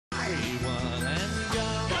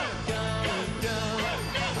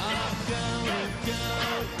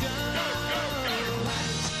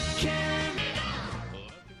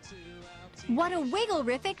What a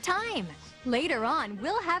wiggle-rific time! Later on,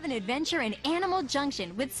 we'll have an adventure in Animal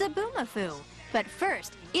Junction with Zoboomafoo. But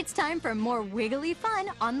first, it's time for more wiggly fun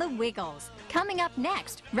on the Wiggles. Coming up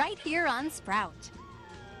next, right here on Sprout.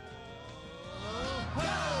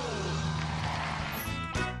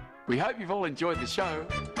 We hope you've all enjoyed the show.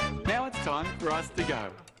 Now it's time for us to go.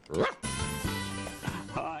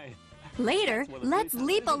 Hi. Later, let's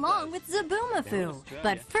leap along with Zoboomafoo.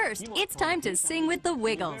 But first, it's time to sing with the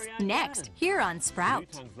Wiggles. Next, here on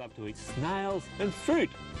Sprout. Blue tongues love to eat snails and fruit.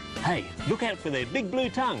 Hey, look out for their big blue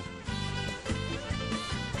tongue.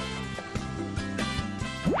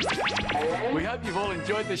 We hope you've all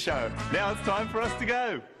enjoyed the show. Now it's time for us to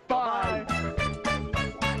go. Bye.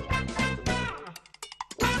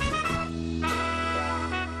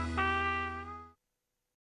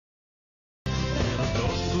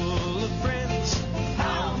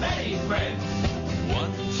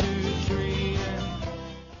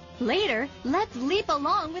 Later, let's leap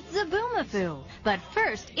along with Zoboomafoo. But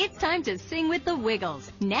first, it's time to sing with the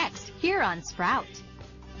Wiggles. Next, here on Sprout.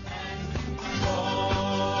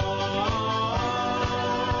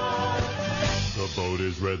 The boat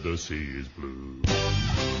is red, the sea is blue.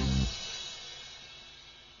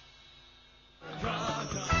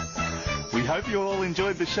 We hope you all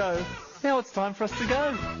enjoyed the show. Now it's time for us to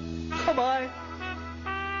go. Bye-bye.